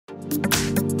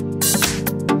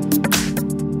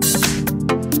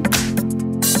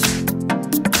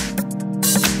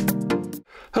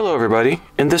Hello everybody!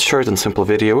 In this short and simple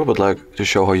video we would like to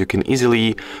show how you can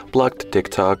easily block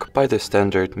TikTok by the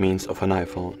standard means of an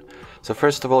iPhone. So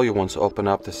first of all, you want to open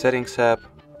up the Settings app.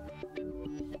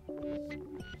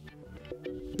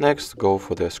 Next, go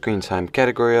for the screen time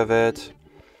category of it.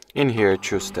 In here,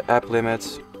 choose the app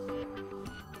limits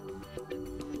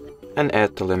and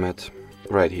add the limit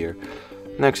right here.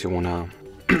 Next, you want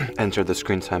to enter the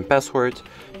screen time password,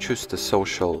 choose the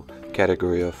social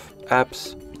category of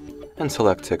apps and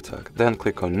select TikTok. Then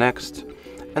click on next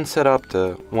and set up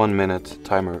the 1 minute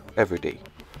timer every day.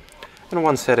 And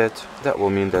once set it, that will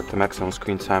mean that the maximum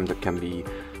screen time that can be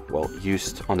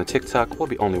used on the TikTok will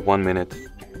be only 1 minute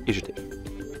each day.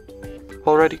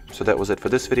 Alrighty, so that was it for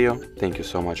this video. Thank you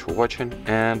so much for watching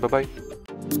and bye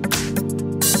bye.